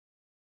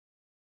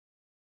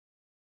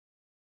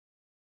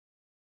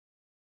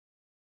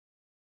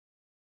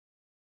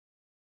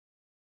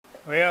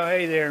Well,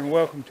 hey there, and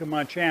welcome to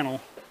my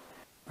channel.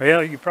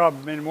 Well, you've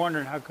probably been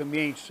wondering how come you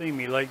ain't seen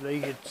me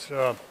lately. It's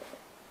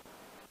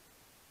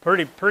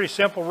pretty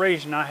simple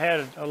reason. I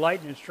had a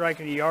lightning strike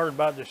in the yard,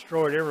 about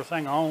destroyed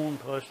everything I owned,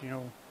 plus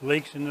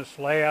leaks in the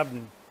slab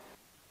and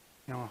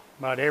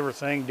about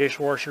everything,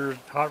 dishwashers,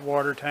 hot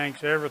water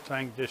tanks,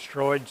 everything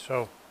destroyed.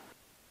 So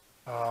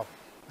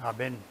I've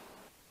been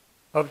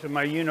up to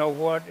my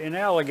you-know-what in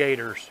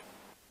alligators.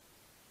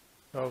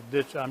 So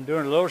I'm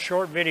doing a little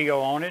short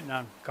video on it, and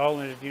I'm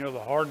calling it, the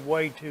hard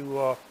way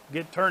to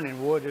get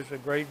turning wood. It's a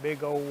great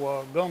big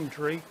old gum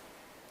tree.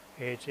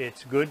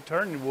 It's good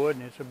turning wood,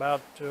 and it's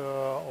about, I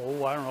don't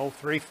know,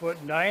 3 foot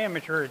in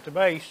diameter at the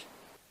base.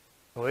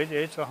 So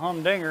it's a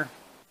humdinger.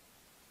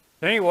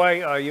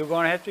 Anyway, you're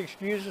going to have to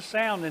excuse the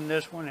sound in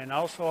this one, and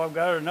also I've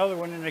got another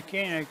one in the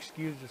can.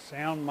 Excuse the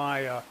sound.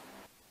 My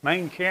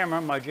main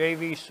camera, my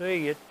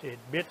JVC, it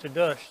bit the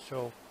dust,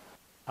 so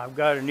I've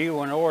got a new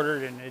one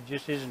ordered, and it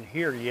just isn't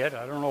here yet.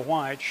 I don't know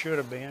why. It should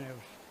have been. It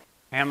was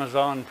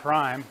Amazon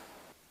Prime.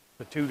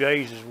 The 2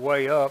 days is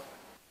way up.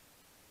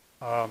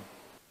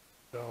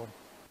 So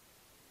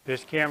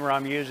this camera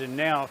I'm using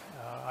now,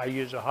 I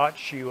use a hot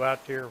shoe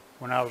out there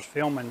when I was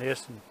filming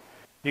this, and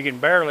you can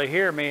barely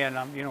hear me, and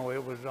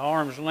it was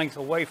arm's length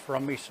away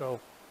from me.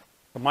 So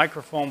the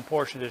microphone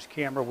portion of this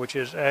camera, which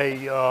is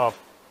wrote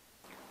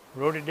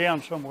it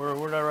down somewhere.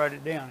 Where did I write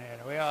it down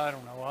at? Well, I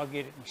don't know. I'll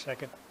get it in a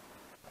second.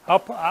 I'll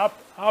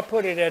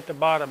put it at the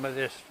bottom of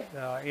this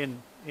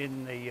in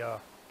the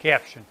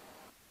caption.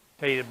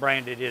 Tell you the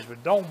brand it is,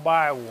 but don't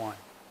buy one.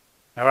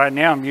 Now, right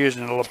now I'm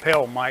using a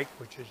lapel mic,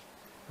 which is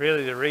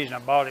really the reason I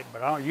bought it,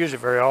 but I don't use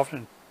it very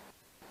often.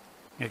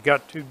 It's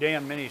got too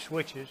damn many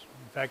switches.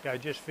 In fact, I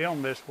just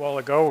filmed this a while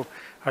ago.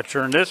 I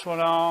turned this one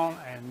on,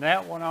 and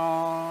that one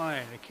on,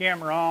 and the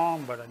camera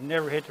on, but I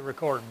never hit the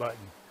record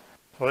button.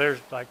 So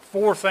there's like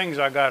 4 things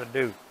I got to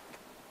do,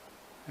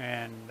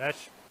 and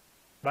that's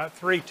about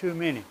 3 too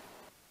many.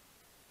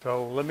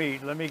 So let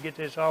me get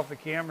this off the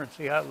camera and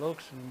see how it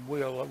looks, and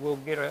we'll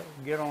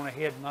get on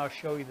ahead, and I'll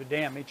show you the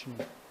damage.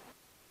 And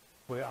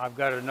I've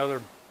got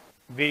another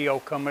video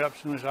coming up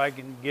as soon as I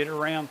can get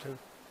around to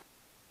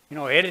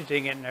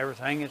editing it and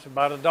everything. It's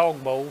about a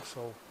dog bowl,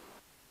 so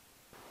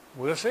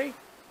we'll see.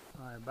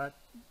 All right,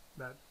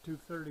 about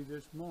 2:30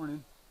 this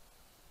morning,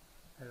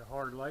 had a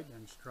hard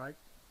lightning strike.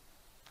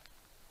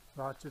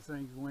 Lots of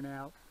things went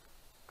out.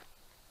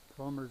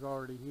 Plumber's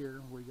already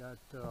here. We got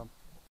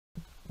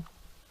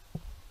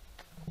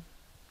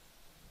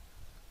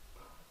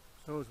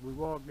so as we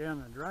walk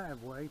down the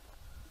driveway,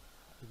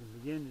 we can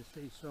begin to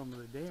see some of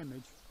the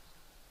damage.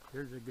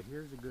 Here's a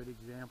good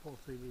example.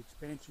 See the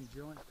expansion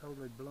joint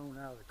totally blown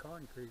out of the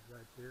concrete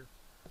right there.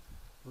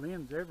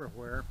 Limbs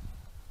everywhere.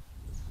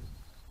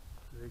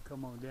 So they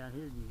come on down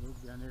here, and you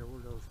look down there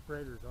where those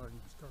spreaders are, and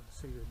you can start to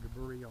see the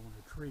debris on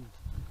the tree,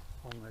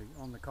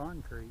 on the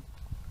concrete.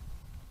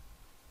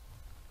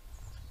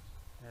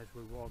 As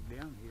we walk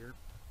down here,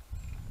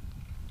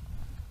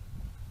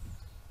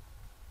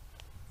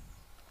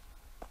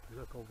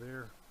 look over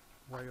there,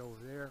 way over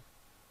there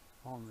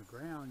on the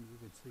ground, you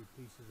can see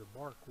pieces of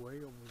bark way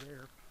over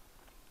there.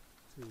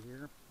 See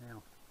here?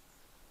 Now,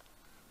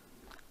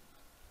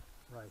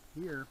 right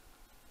here,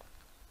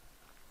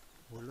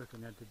 we're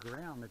looking at the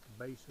ground at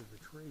the base of the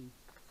tree,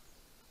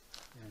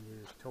 and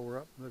it is tore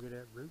up. Look at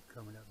that root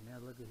coming up. Now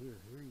look at here.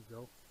 Here you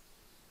go.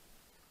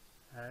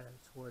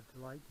 That's what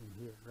the lightning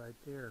hit right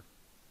there.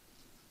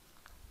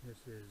 This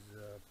is,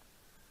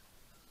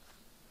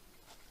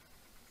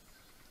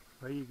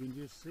 well, you can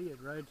just see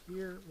it right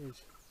here.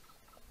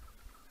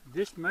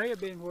 This may have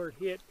been where it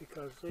hit,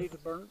 because see the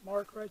burnt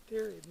mark right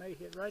there? It may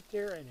hit right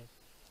there, and it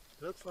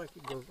looks like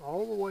it goes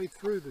all the way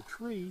through the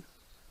tree.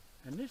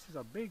 And this is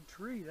a big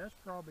tree. That's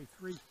probably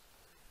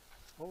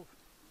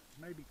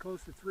maybe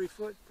close to 3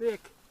 foot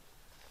thick.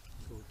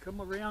 So we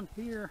come around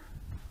here,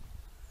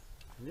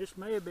 and this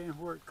may have been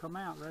where it come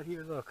out right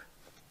here. Look,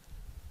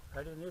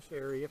 right in this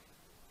area,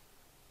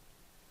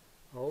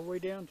 all the way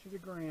down to the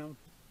ground,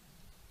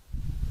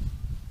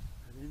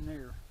 right in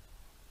there.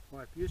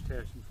 Wife used to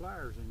have some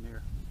flowers in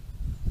there.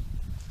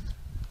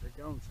 They're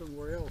gone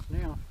somewhere else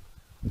now.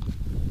 You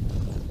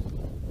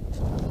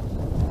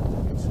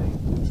can see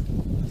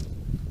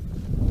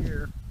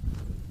here,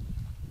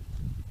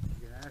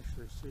 you can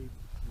actually see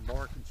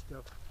bark and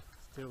stuff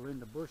still in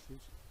the bushes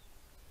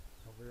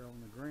over there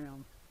on the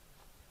ground.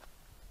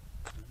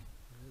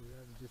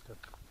 That was just a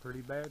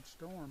pretty bad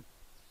storm.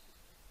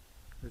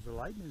 There's a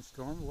lightning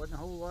storm. There wasn't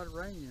a whole lot of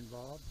rain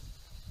involved.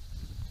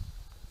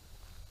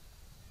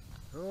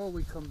 Oh,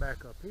 we come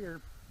back up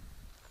here,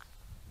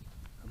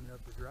 coming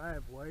up the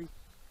driveway.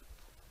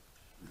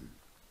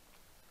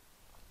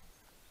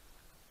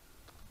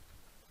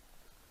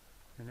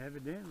 And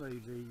evidently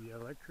the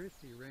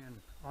electricity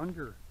ran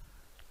under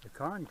the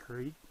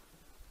concrete,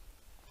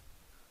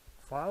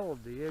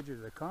 followed the edge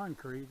of the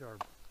concrete, or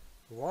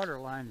the water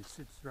line that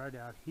sits right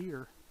out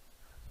here,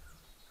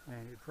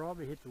 and it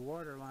probably hit the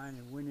water line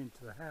and went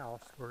into the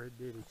house, where it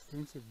did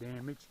extensive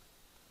damage.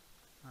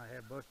 I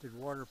have busted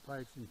water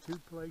pipes in 2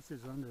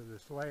 places under the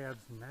slabs,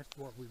 and that's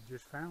what we've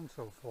just found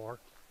so far.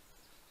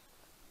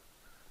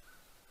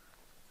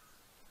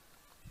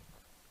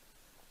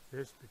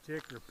 This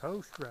particular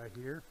post right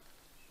here,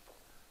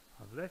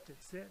 I've left it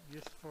set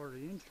just for the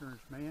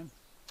insurance man.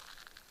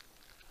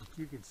 But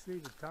you can see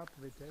the top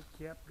of it, that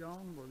cap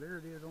gone. Well, there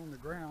it is on the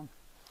ground.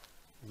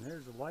 And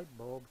there's a light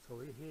bulb, so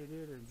it hit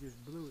it and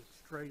just blew it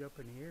straight up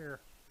in the air.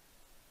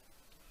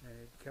 And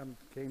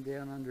it came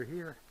down under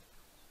here.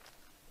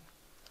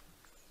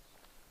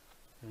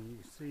 And you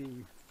can see,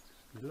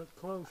 if you look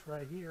close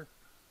right here,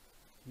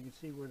 you can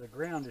see where the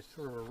ground is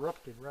sort of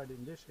erupted right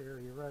in this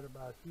area right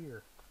about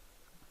here.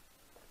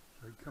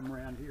 So you come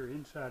around here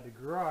inside the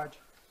garage,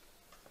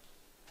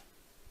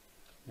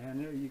 and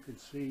there you can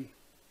see,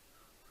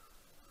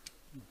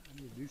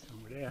 let me do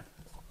some of that.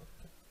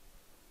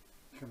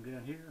 Come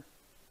down here,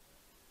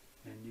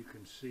 and you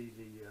can see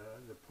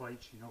the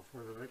plates, you know,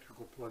 for the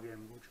electrical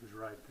plug-in, which was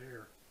right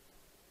there.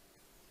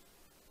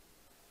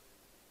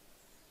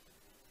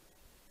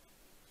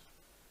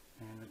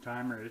 And the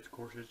timer, of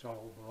course, it's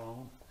all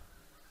alone.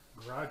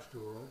 Garage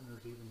door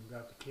opener's even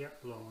got the cap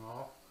blown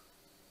off.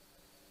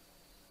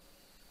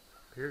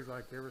 Appears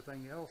like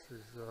everything else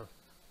is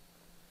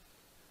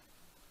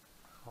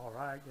all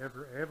right.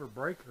 Every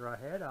breaker I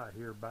had out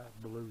here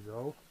blew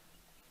though.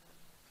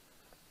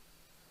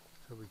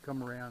 So we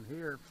come around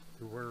here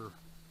to where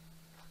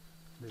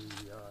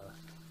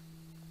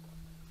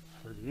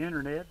the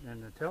internet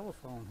and the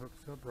telephone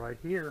hooks up right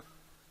here.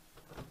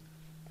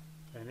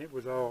 And it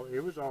was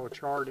all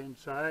charred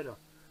inside.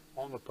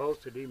 On the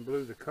post, it even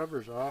blew the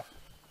covers off.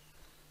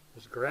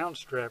 This ground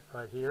strap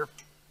right here.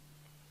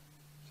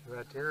 So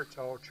right there, it's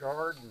all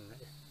charred,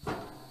 and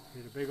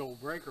hit a big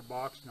old breaker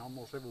box, and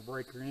almost every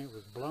breaker in it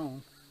was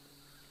blown.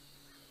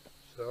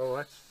 So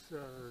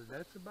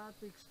that's about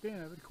the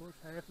extent of it. Of course,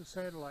 half the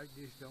satellite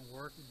dish don't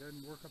work. It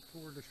doesn't work up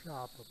toward the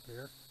shop up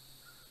there.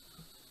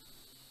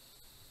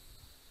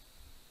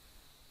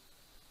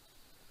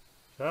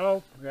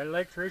 So, we got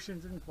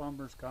electricians and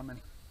plumbers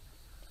coming.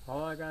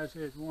 All I gotta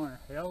say is one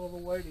hell of a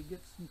way to get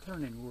some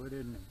turning wood,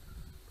 isn't it?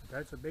 But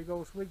that's a big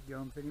old sweet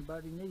gum if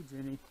anybody needs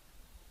any.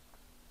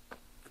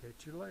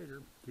 Catch you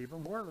later. Keep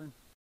them whirling.